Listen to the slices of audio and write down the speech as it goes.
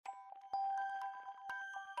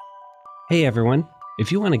Hey everyone, if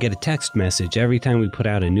you want to get a text message every time we put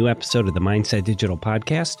out a new episode of the Mindset Digital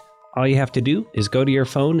Podcast, all you have to do is go to your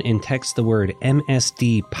phone and text the word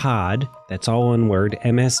MSD Pod, that's all one word,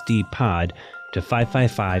 MSD Pod, to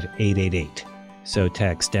 555-888. So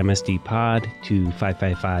text MSD Pod to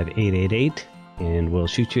 555-888, and we'll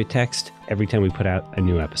shoot you a text every time we put out a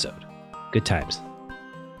new episode. Good times.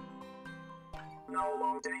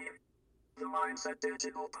 The Mindset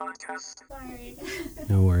Digital Podcast. Sorry.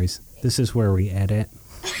 No worries. This is where we edit.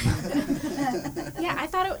 Yeah, I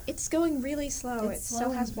thought it's going really slow. It It's still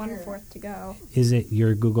slow has here. 1/4 to go. Is it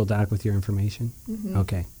your Google Doc with your information? Mm-hmm.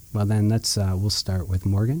 Okay. Well then, we'll start with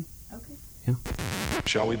Morgan. Okay. Yeah.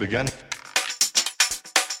 Shall we begin?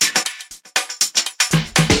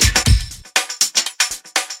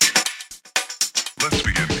 Let's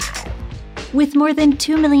begin now. With more than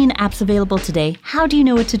 2 million apps available today, how do you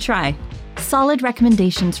know what to try? Solid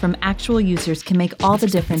recommendations from actual users can make all the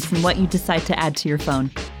difference in what you decide to add to your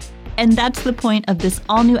phone. And that's the point of this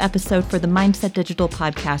all-new episode for the Mindset Digital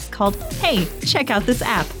Podcast called, Hey, Check Out This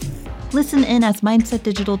App. Listen in as Mindset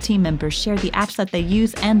Digital team members share the apps that they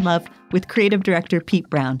use and love with Creative Director Pete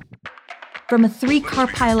Brown. From a 3-car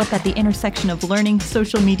pileup at the intersection of learning,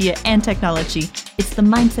 social media, and technology, it's the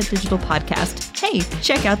Mindset Digital Podcast. Hey,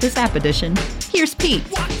 check out this app edition. Here's Pete.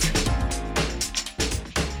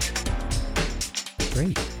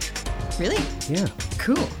 Great. Really? Yeah.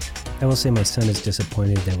 Cool. I will say my son is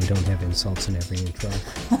disappointed that we don't have insults in every intro.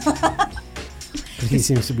 But he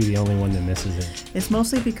seems to be the only one that misses it. It's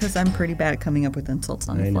mostly because I'm pretty bad at coming up with insults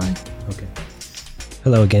on the fly. Okay.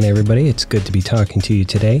 Hello again, everybody. It's good to be talking to you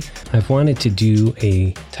today. I've wanted to do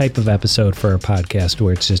a type of episode for our podcast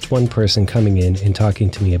where it's just one person coming in and talking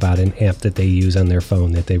to me about an app that they use on their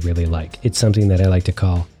phone that they really like. It's something that I like to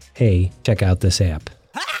call, Hey, check out this app.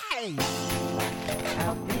 Hey!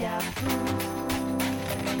 Out the app.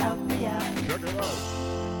 Out the app. Check it out.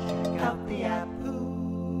 Check out the app.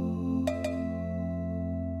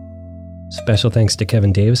 Special thanks to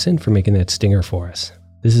Kevin Davison for making that stinger for us.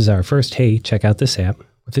 This is our first Hey, check out this app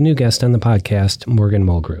with a new guest on the podcast, Morgan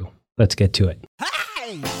Mulgrew. Let's get to it.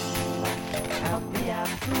 Hey! Out the app.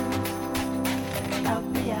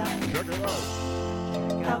 Out the app. Check it out.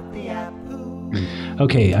 Check out the app.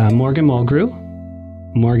 Okay, Morgan Mulgrew.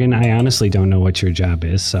 Morgan, I honestly don't know what your job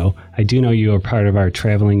is, so I do know you are part of our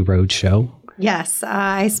traveling road show. Yes,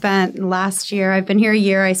 I've been here a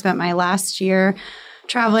year. I spent my last year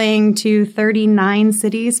traveling to 39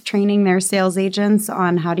 cities, training their sales agents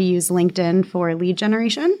on how to use LinkedIn for lead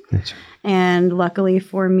generation. That's right. And luckily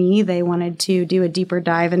for me, they wanted to do a deeper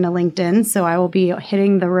dive into LinkedIn. So I will be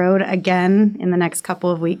hitting the road again in the next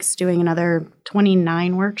couple of weeks, doing another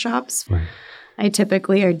 29 workshops. Right. I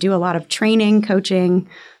typically do a lot of training, coaching,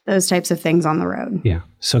 those types of things on the road. Yeah.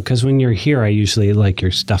 So, because when you're here, I usually like you're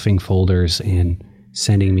stuffing folders and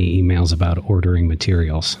sending me emails about ordering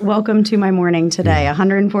materials. Welcome to my morning today.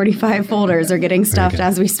 145 folders are getting stuffed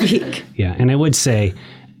as we speak. Yeah. And I would say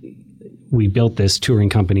we built this touring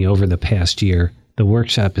company over the past year. The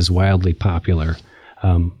workshop is wildly popular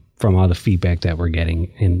from all the feedback that we're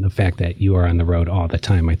getting. And the fact that you are on the road all the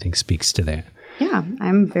time, I think, speaks to that. Yeah,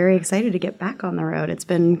 I'm very excited to get back on the road. It's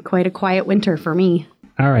been quite a quiet winter for me.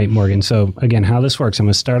 All right, Morgan. So again, how this works, I'm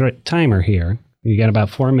going to start a timer here. You got about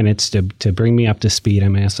 4 minutes to bring me up to speed.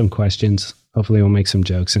 I'm going to ask some questions. Hopefully we'll make some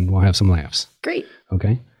jokes and we'll have some laughs. Great.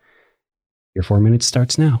 Okay. Your 4 minutes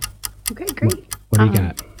starts now. Okay, great. What do you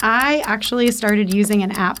got? I actually started using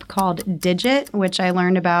an app called Digit, which I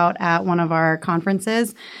learned about at one of our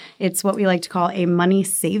conferences. It's what we like to call a money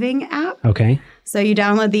saving app. Okay. So you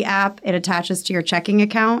download the app, it attaches to your checking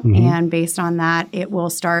account, and based on that, it will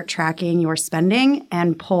start tracking your spending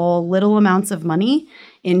and pull little amounts of money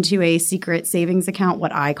into a secret savings account,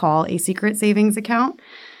 what I call a secret savings account.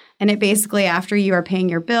 And it basically, after you are paying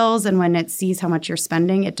your bills and when it sees how much you're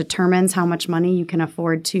spending, it determines how much money you can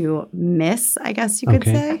afford to miss, I guess you could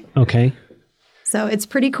say. Okay. So it's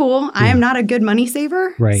pretty cool. I am not a good money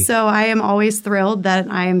saver. Right. So I am always thrilled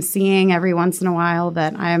that I am seeing every once in a while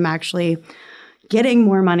that I am actually getting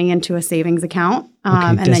more money into a savings account.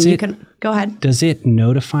 And then you can go ahead. Does it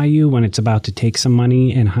notify you when it's about to take some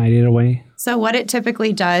money and hide it away? So what it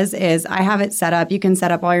typically does is I have it set up. You can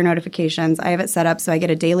set up all your notifications. I have it set up so I get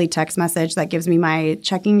a daily text message that gives me my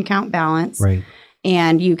checking account balance. Right.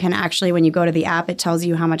 And you can actually, when you go to the app, it tells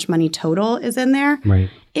you how much money total is in there. Right.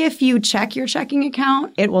 If you check your checking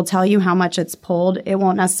account, it will tell you how much it's pulled. It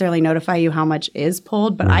won't necessarily notify you how much is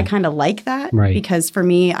pulled, but I kind of like that because for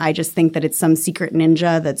me, I just think that it's some secret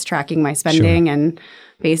ninja that's tracking my spending and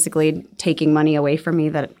basically taking money away from me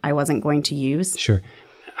that I wasn't going to use. Sure.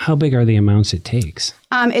 How big are the amounts it takes?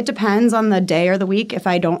 It depends on the day or the week. If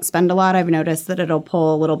I don't spend a lot, I've noticed that it'll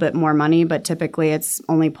pull a little bit more money, but typically it's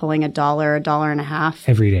only pulling $1, $1.50.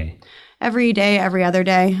 Every day? Every day, every other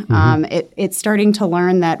day. It's starting to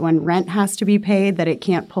learn that when rent has to be paid, that it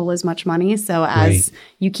can't pull as much money. So as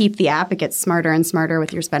you keep the app, it gets smarter and smarter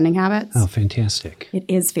with your spending habits. Oh, fantastic. It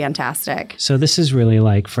is fantastic. So this is really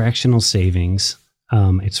like fractional savings.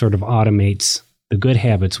 It sort of automates the good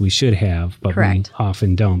habits we should have, but we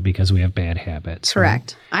often don't because we have bad habits.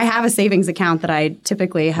 Correct. Right? I have a savings account that I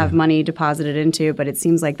typically have money deposited into, but it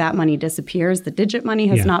seems like that money disappears. The Digit money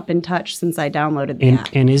has not been touched since I downloaded the app.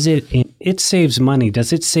 And is it saves money.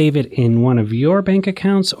 Does it save it in one of your bank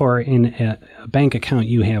accounts or in a bank account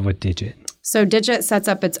you have with Digit? So Digit sets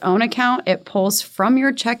up its own account. It pulls from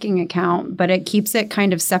your checking account, but it keeps it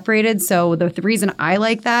kind of separated. So the reason I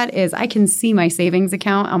like that is I can see my savings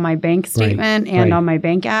account on my bank statement and on my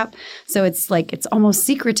bank app. So it's like it's almost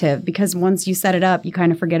secretive because once you set it up, you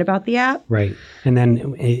kind of forget about the app. Right. And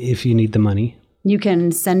then if you need the money, you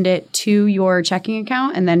can send it to your checking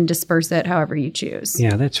account and then disperse it however you choose.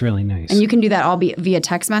 Yeah, that's really nice. And you can do that all via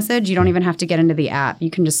text message. You don't even have to get into the app. You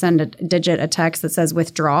can just send a Digit a text that says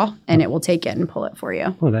withdraw, and it will take it and pull it for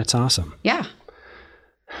you. Oh, that's awesome. Yeah.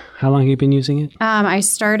 How long have you been using it? I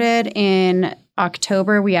started in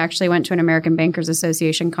October. We actually went to an American Bankers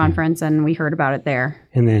Association conference, and we heard about it there.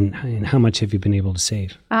 And how much have you been able to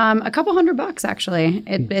save? A couple $100 actually.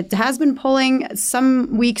 It has been pulling.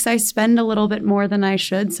 Some weeks I spend a little bit more than I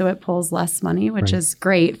should, so it pulls less money, which is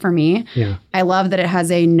great for me. Yeah. I love that it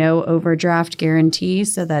has a no overdraft guarantee,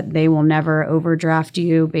 so that they will never overdraft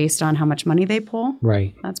you based on how much money they pull.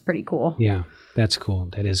 Right. That's pretty cool. Yeah. That's cool.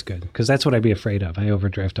 That is good. Because that's what I'd be afraid of. I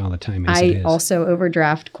overdraft all the time as it is. I also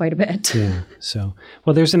overdraft quite a bit. Yeah. So,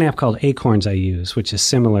 well, there's an app called Acorns I use, which is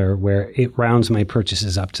similar, where it rounds my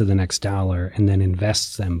purchases up to the next dollar and then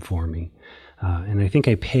invests them for me. And I think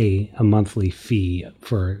I pay a monthly fee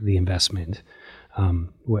for the investment.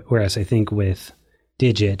 Whereas I think with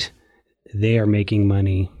Digit, they are making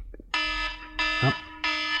money. Oh,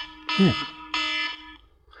 yeah.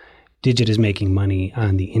 Digit is making money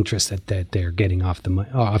on the interest that they're getting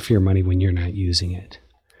off your money when you're not using it.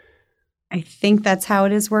 I think that's how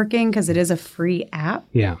it is working because it is a free app.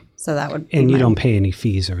 Yeah. So that would be And you don't pay any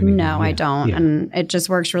fees or anything. No, I don't. Yeah. And it just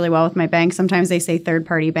works really well with my bank. Sometimes they say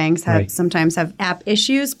third-party banks sometimes have app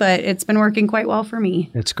issues, but it's been working quite well for me.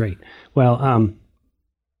 That's great. Well,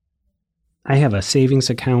 I have a savings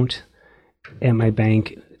account at my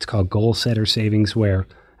bank. It's called Goal Setter Savings, where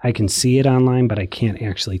I can see it online, but I can't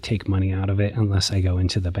actually take money out of it unless I go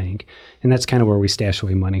into the bank. And that's kind of where we stash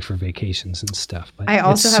away money for vacations and stuff. But I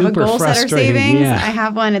also have a Goal Setter Savings. Yeah. I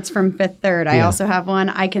have one. It's from Fifth Third. I also have one.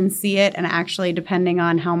 I can see it. And actually, depending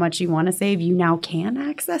on how much you want to save, you now can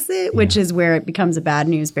access it, which is where it becomes a bad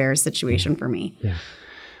news bears situation for me. Yeah.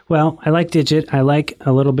 Well, I like Digit. I like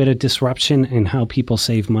a little bit of disruption in how people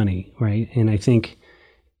save money, right? And I think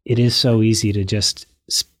it is so easy to just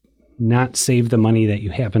not save the money that you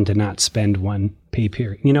happen to not spend one pay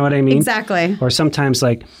period. You know what I mean? Exactly. Or sometimes,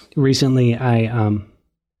 like recently,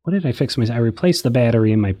 what did I fix? I replaced the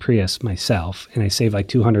battery in my Prius myself, and I saved like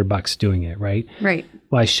 $200 doing it, right? Right.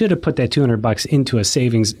 Well, I should have put that $200 into a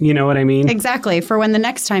savings. You know what I mean? Exactly. For when the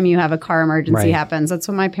next time you have a car emergency happens. That's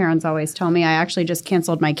what my parents always tell me. I actually just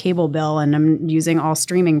canceled my cable bill, and I'm using all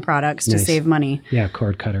streaming products to save money. Yeah,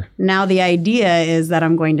 cord cutter. Now the idea is that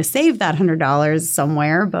I'm going to save that $100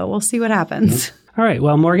 somewhere, but we'll see what happens. Mm-hmm. All right.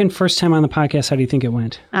 Well, Morgan, first time on the podcast, how do you think it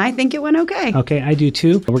went? I think it went okay. Okay, I do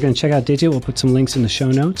too. We're going to check out Digit. We'll put some links in the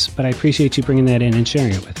show notes, but I appreciate you bringing that in and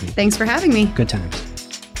sharing it with me. Thanks for having me. Good times.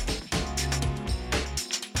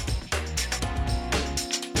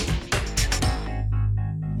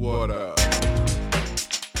 What up?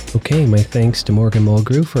 Okay, my thanks to Morgan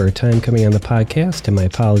Mulgrew for her time coming on the podcast, and my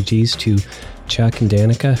apologies to Chuck and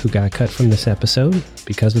Danica, who got cut from this episode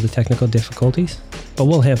because of the technical difficulties, but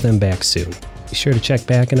we'll have them back soon. Be sure to check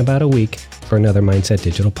back in about a week for another Mindset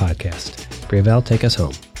Digital podcast. Briavelle, take us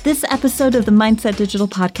home. This episode of the Mindset Digital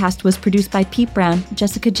podcast was produced by Pete Brown,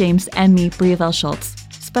 Jessica James, and me, Briavelle Schultz.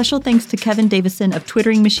 Special thanks to Kevin Davison of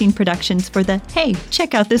Twittering Machine Productions for the "Hey,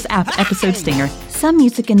 check out this app" episode stinger. Some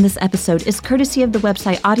music in this episode is courtesy of the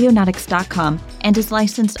website audionautics.com and is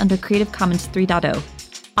licensed under Creative Commons 3.0.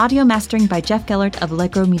 Audio mastering by Jeff Gellert of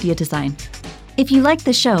Allegro Media Design. If you like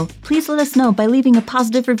the show, please let us know by leaving a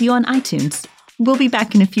positive review on iTunes. We'll be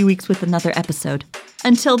back in a few weeks with another episode.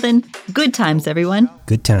 Until then, good times, everyone.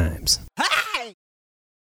 Good times.